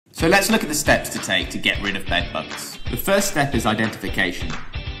So let's look at the steps to take to get rid of bed bugs. The first step is identification.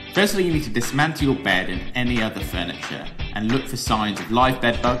 Firstly, you need to dismantle your bed and any other furniture and look for signs of live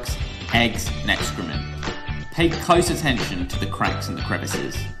bed bugs, eggs and excrement. Pay close attention to the cracks and the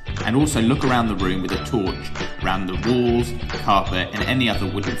crevices, and also look around the room with a torch around the walls, carpet and any other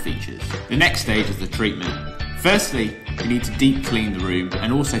wooden features. The next stage is the treatment. Firstly, you need to deep clean the room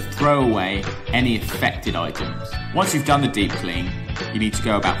and also throw away any affected items. Once you've done the deep clean, you need to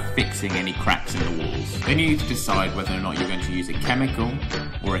go about fixing any cracks in the walls. Then you need to decide whether or not you're going to use a chemical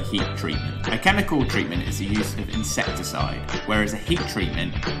or a heat treatment. A chemical treatment is the use of insecticide, whereas a heat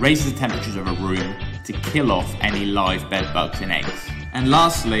treatment raises the temperatures of a room to kill off any live bed bugs and eggs. And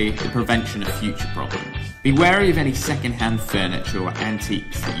lastly, the prevention of future problems. Be wary of any second-hand furniture or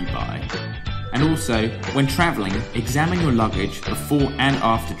antiques that you buy. And also, when travelling, examine your luggage before and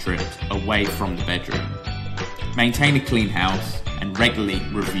after trips away from the bedroom. Maintain a clean house and regularly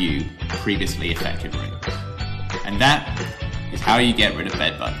review previously affected rooms. And that is how you get rid of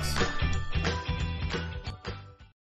bed bugs.